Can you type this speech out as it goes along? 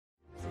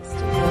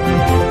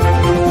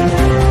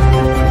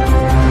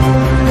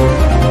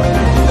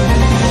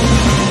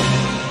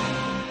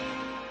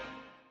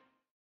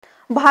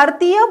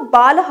भारतीय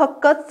बाल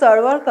हक्क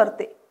चळवळ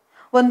करते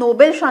व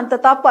नोबेल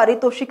शांतता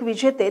पारितोषिक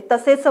विजेते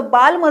तसेच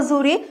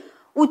बालमजुरी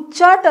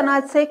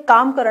उच्चाटनाचे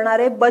काम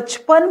करणारे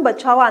बचपन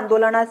बचाव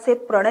आंदोलनाचे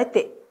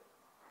प्रणेते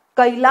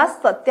कैलाश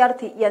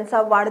सत्यार्थी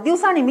यांचा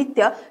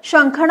वाढदिवसानिमित्त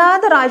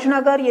शंखनाद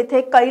राजनगर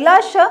येथे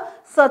कैलाश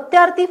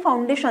सत्यार्थी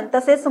फाउंडेशन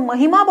तसेच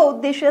महिमा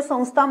बहुउद्देशीय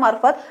संस्था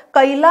मार्फत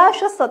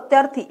कैलाश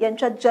सत्यार्थी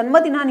यांच्या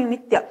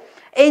जन्मदिनानिमित्त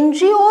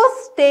NGO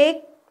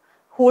स्टेक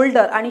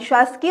होल्डर आणि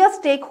शासकीय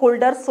स्टेक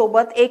होल्डर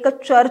सोबत एक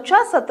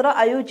चर्चा सत्र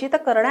आयोजित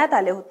करण्यात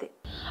आले होते।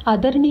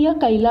 आदरणीय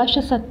कैलाश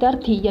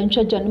सत्यार्थी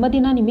यांच्या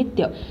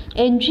जन्मदिनानिमित्त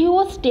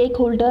NGO स्टेक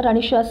होल्डर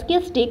आणि शासकीय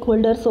स्टेक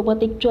होल्डर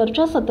सोबत एक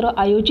चर्चा सत्र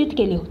आयोजित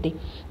केले होते।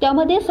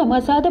 त्यामध्ये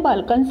समाजात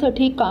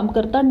बालकांसाठी काम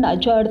करताना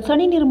ज्या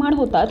अडचणी निर्माण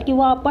होतात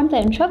किंवा आपण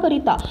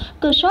त्यांच्याकरिता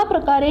कशा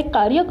प्रकारे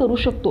कार्य करू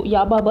शकतो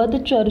याबाबत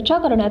चर्चा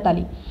करण्यात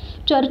आली।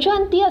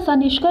 चर्चेअंती असा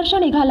निष्कर्ष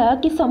निघाला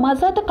की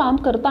समाजात काम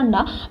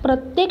करताना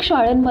प्रत्येक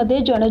शाळांमध्ये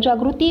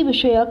जनजागृती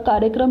विषयक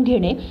कार्यक्रम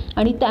घेणे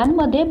आणि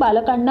त्यांमध्ये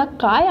बालकांना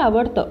काय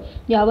आवडतं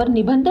यावर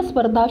निबंध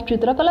स्पर्धा,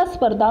 चित्रकला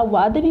स्पर्धा,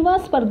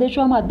 वादविवाद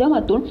स्पर्धेच्या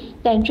माध्यमातून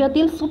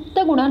त्यांच्यातील सुप्त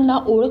गुणांना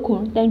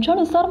ओळखून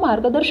त्यांच्यानुसार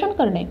मार्गदर्शन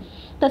करणे,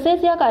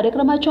 तसेच या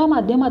कार्यक्रमाच्या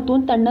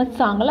माध्यमातून त्यांना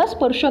चांगला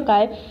स्पर्श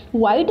काय,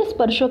 वाईट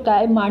स्पर्श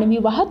काय, मानवी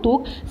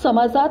वाहतूक,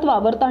 समाजात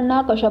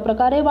वावरताना कशा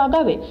प्रकारे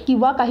वागावे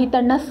किंवा काही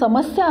त्यांना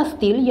समस्या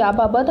असतील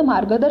याबाबत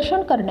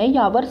मार्गदर्शन करणे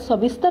यावर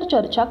सविस्तर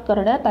चर्चा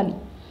करण्यात आली।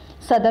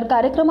 सदर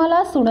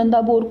कार्यक्रमाला सुनंदा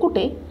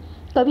बोरकुटे,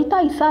 कविता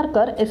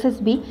इसारकर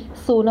SSB,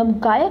 सोनम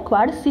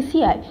गायकवाड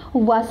CCI,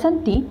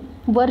 वासंती,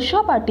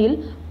 वर्षा पाटील,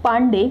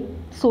 पांडे,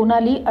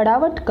 सोनाली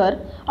अडावटकर,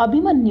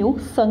 अभिमन्यू,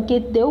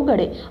 संकेत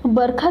देवगडे,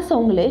 बरखा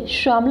सोंगले,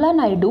 श्यामला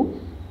नायडू,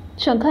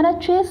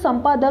 शंखनादचे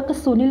संपादक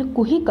सुनील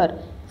कुहीकर,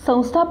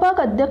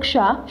 संस्थापक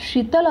अध्यक्षा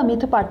शीतल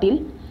अमित पाटील,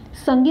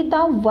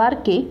 संगीता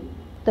वारके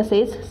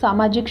तसेच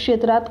सामाजिक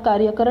क्षेत्रात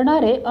कार्य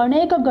करणारे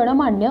अनेक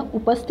गणमान्य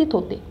उपस्थित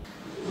होते।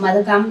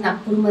 माझं काम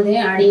नागपूरमध्ये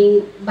आणि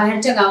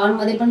बाहेरच्या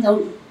गावांमध्ये पण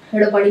जाऊन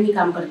खेडोपाडी मी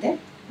काम करते।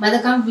 माझं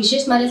काम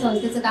विशेष माझ्या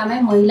संस्थेचं काम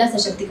आहे महिला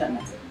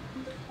सशक्तीकरणाचं।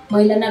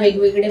 महिलांना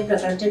वेगवेगळे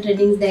प्रकारचे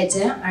ट्रेनिंग्स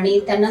द्यायचे आणि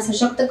त्यांना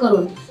सशक्त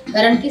करून,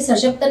 कारण की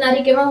सशक्त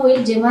नारी केव्हा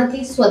होईल जेव्हा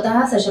ती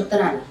स्वतः सशक्त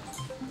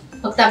राहणार।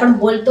 फक्त आपण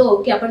बोलतो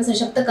की आपण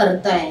सशक्त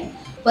करत आहे,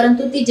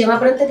 परंतु ती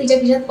जेव्हापर्यंत तिच्या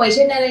खिशात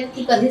पैसे नाही राहील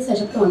ती कधीच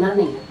सशक्त होणार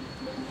नाही।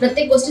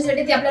 प्रत्येक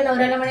गोष्टीसाठी ती आपल्या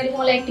नवऱ्याला म्हणेल की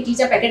मला एक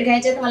टिकीचा पॅकेट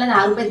घ्यायचे आहे तर मला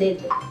 10 रुपये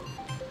देत।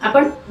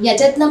 आपण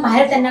याच्यातनं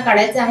बाहेर त्यांना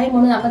काढायचं आहे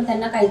म्हणून आपण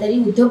त्यांना काहीतरी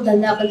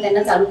उद्योगधंदा आपण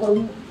त्यांना चालू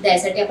करून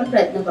द्यायसाठी आपण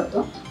प्रयत्न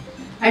करतो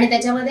आणि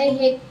त्याच्यामध्ये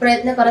हे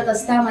प्रयत्न करत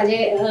असता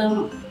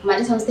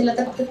माझ्या संस्थेला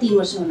तर फक्त 3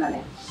 वर्ष होणार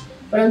आहे,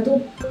 परंतु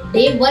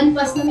डे 1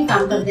 पासून मी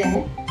काम करते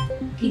आहे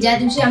की ज्या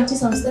दिवशी आमची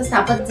संस्था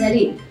स्थापित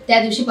झाली त्या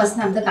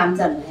दिवशीपासून आमचं काम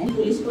चालू आहे।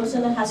 Police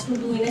person has to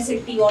do in a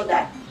city or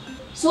that.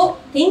 So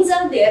things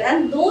are there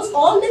and those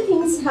all the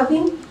things have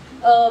been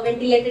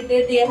ventilated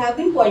there, they have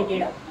been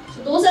pointed out.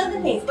 So those are the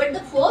things, but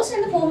the first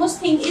and the foremost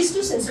thing is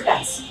to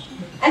sensitize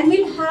and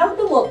we'll have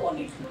to work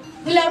on it.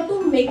 We'll have to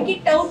make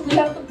it out,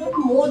 we'll have to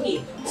put more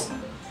efforts.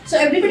 So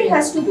everybody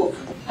has to go.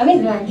 I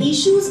mean,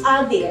 issues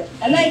are there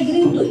and I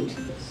agree to it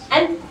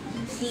and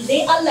they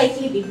are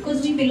likely because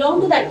we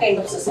belong to that kind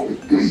of society,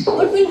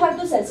 but we'll have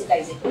to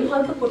sensitize it, we'll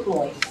have to put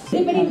more effort.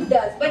 Everybody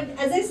does, but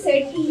as I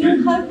said, you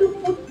have to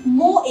put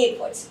more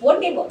efforts,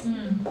 whatever.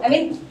 I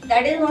mean,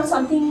 that is not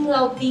something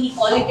of the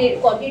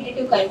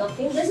quantitative kind of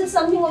thing. This is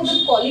something of the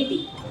quality,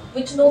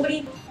 which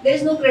there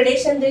is no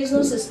gradation, there is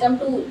no system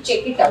to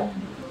check it out.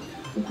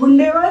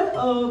 गुंडेवर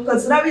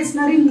कचरा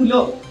वेचणारी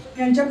मुलं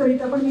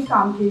यांच्याकरिता पण मी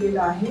काम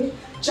केलेलं आहे।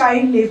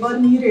 Child labour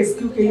मी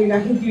rescue केलेलं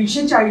आहे,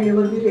 150 child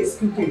labour मी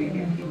rescue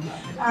केलेले आहे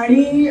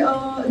आणि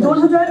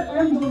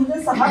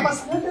 2006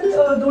 पासून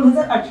तर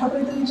 2018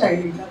 पर्यंत मी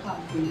चाइल्ड लेबरला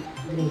काम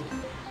केले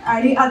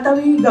आणि आता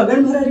मी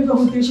गगनभरारी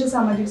बहुउद्देशीय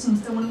सामाजिक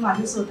संस्था म्हणून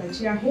माझी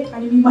स्वतःची आहे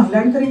आणि मी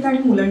महिलांकरिता आणि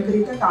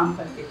मुलांकरिता काम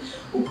करते।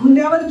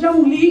 उखुंड्यावर ज्या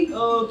मुली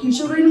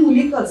किशोरवयीन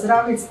मुली कचरा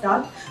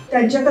वेचतात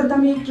त्यांच्याकरता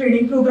मी एक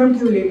ट्रेनिंग प्रोग्राम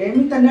ठेवलेले आहे।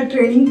 मी त्यांना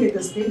ट्रेनिंग देत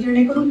असते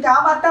जेणेकरून त्या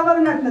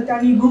वातावरणातनं त्या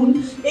निघून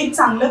एक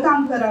चांगलं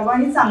काम करावं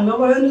आणि चांगलं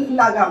वळण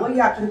लागावं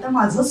याकरिता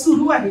माझं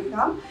सुरू आहे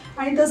काम।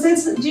 आणि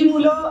तसेच जी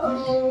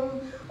मुलं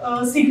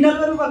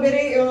सिग्नलवर वगैरे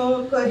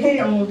हे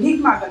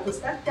भीक मागत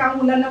असतात त्या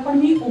मुलांना पण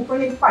मी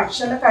ओपन एक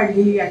पाठशाला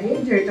काढलेली आहे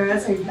जळतळा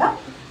साईडला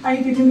आणि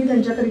तिथे मी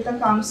त्यांच्याकरिता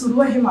काम सुरू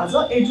आहे।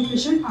 माझं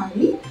एज्युकेशन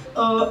आणि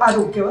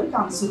आरोग्यावर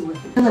काम सुरू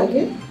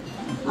आहे।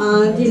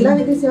 जिल्हा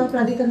विधी सेवा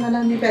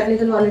प्राधिकरणाला मी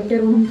पॅरालिगल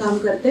व्हॉलंटियर म्हणून काम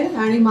करते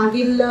आणि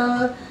मागील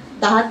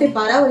 10 ते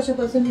 12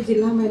 वर्षापासून मी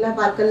जिल्हा महिला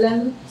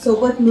बालकल्याण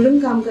सोबत मिळून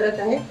काम करत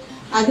आहे।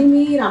 आधी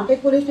मी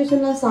रामटेक पोलीस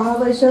स्टेशनला 6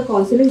 वर्ष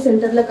काउन्सिलिंग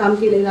सेंटरला काम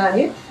केलेलं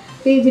आहे,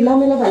 ती जिल्हा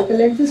महिला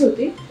बालकल्याणचीच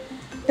होती।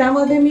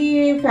 त्यामध्ये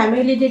मी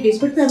फॅमिली जे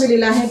डिस्प्यूट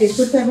फॅमिलीला आहे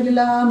डिस्प्यूट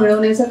फॅमिलीला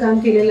मिळवण्याचं काम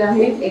केलेलं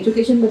आहे।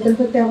 एज्युकेशनबद्दल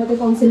पण त्यामध्ये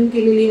काउन्सिलिंग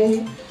केलेली आहे।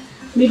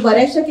 मी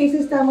बऱ्याचशा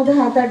केसेस त्यामध्ये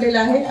हाताळलेला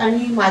आहे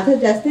आणि माझं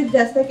जास्तीत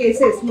जास्त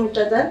केसेस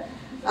म्हटलं तर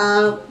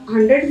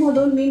 100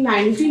 मधून मी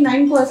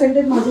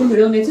 99% माझे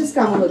मिळवण्याचेच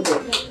काम होते।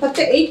 फक्त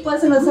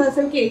 1% असं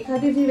असेल की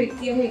एखादी जी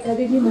व्यक्ती आहे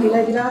एखादी जी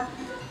महिला जिला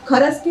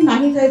खरंच की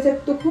नाही जायचं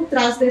तो खूप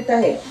त्रास देत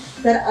आहे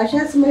तर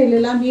अशाच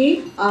महिलेला मी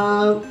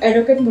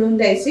ॲडव्होकेट म्हणून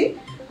द्यायची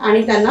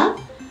आणि त्यांना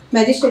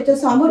मॅजिस्ट्रेटच्या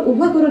समोर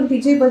उभं करून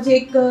तिची म्हणजे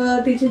एक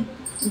तिची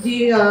जी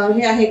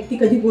हे आहे ती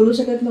कधी बोलू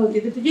शकत नव्हती,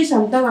 तर तिची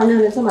क्षमता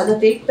वाढवण्याचा माझा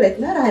ते एक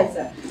प्रयत्न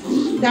राहायचा.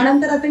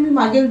 त्यानंतर आता मी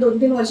मागील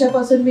 2-3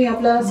 वर्षापासून मी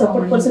आपला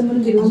सपोर्ट पर्सन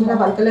म्हणून जिल्हा महिला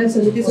बालकल्याण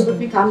समितीसोबत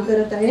मी काम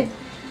करत आहे.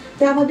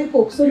 त्यामध्ये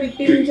पोक्सो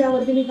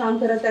विक्टीमच्यावरती मी काम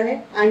करत आहे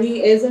आणि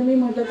एज मी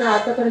म्हटलं तर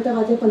आतापर्यंत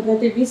माझे 15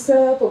 ते 20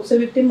 पोक्सो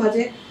विक्टीम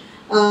माझे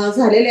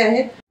झालेले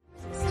आहेत.